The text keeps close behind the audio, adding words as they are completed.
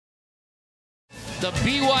the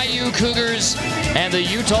BYU Cougars and the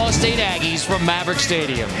Utah State Aggies from Maverick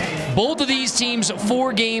Stadium. Both of these teams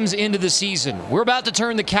 4 games into the season. We're about to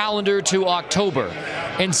turn the calendar to October.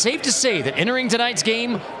 And safe to say that entering tonight's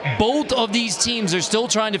game, both of these teams are still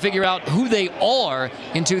trying to figure out who they are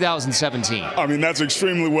in 2017. I mean, that's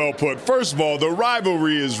extremely well put. First of all, the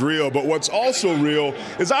rivalry is real, but what's also real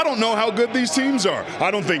is I don't know how good these teams are.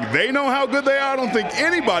 I don't think they know how good they are. I don't think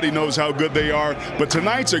anybody knows how good they are. But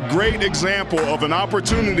tonight's a great example of an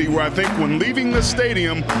opportunity where I think when leaving the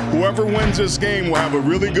stadium, whoever wins this game will have a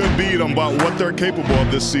really good beat on about what they're capable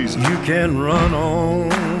of this season. You can run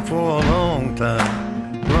on for a long time.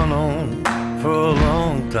 Run on for a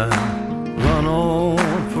long time. Run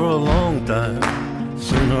on for a long time.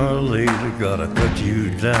 Sooner or later, gotta cut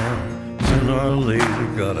you down. Sooner or later,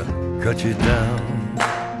 gotta cut you down.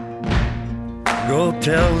 Go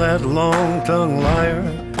tell that long-tongued liar.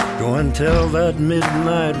 Go and tell that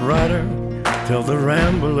midnight rider. Tell the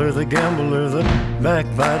rambler, the gambler, the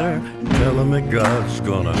backbiter. Tell him that God's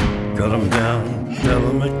gonna cut him down. Tell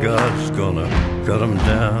him that God's gonna cut him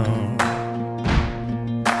down.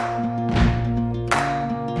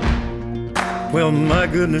 Well, my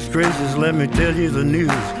goodness gracious, let me tell you the news.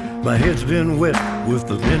 My head's been wet with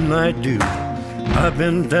the midnight dew. I've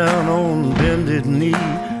been down on bended knee,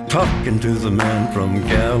 talking to the man from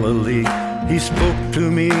Galilee. He spoke to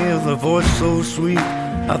me with a voice so sweet,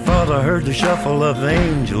 I thought I heard the shuffle of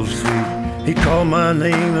angels sweet. He called my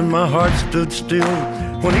name and my heart stood still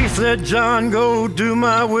when he said, John, go do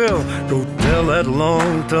my will. Go tell that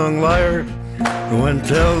long-tongued liar. Go and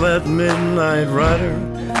tell that midnight rider.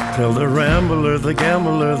 Tell the rambler, the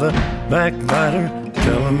gambler, the backbiter.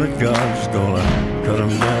 Tell him that God's gonna cut him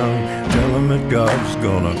down. Tell him that God's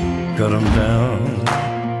gonna cut him down.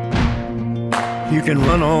 You can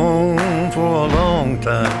run on for a long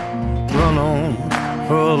time. Run on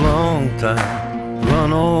for a long time.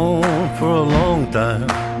 Run on for a long time.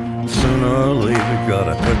 Sooner or later,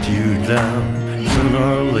 gotta cut you down. Sooner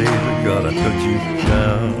or later, gotta cut you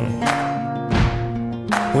down.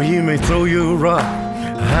 Well, you may throw your rock,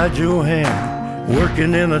 hide your hand,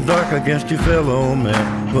 working in the dark against your fellow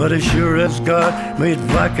man. But as sure as God made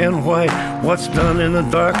black and white, what's done in the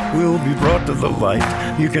dark will be brought to the light.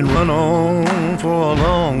 You can run on for a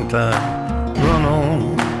long time. Run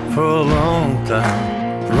on for a long time.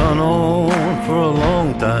 Run on for a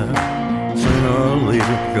long time. Sooner or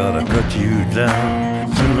later, gotta cut you down.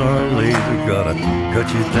 Sooner or later, gotta cut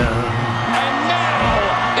you down. And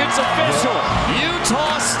now it's official.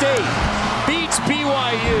 Utah State beats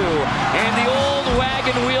BYU, and the old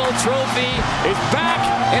wagon wheel trophy is back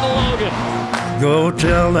in Logan. Go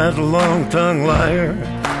tell that long-tongued liar.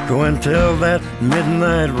 Go and tell that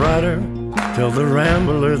midnight rider. Tell the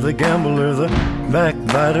rambler, the gambler, the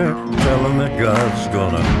backbiter. Tell him that God's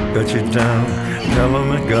gonna cut you down. Tell him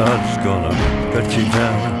that God's gonna cut you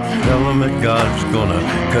down. Tell him that God's gonna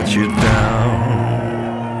cut you down.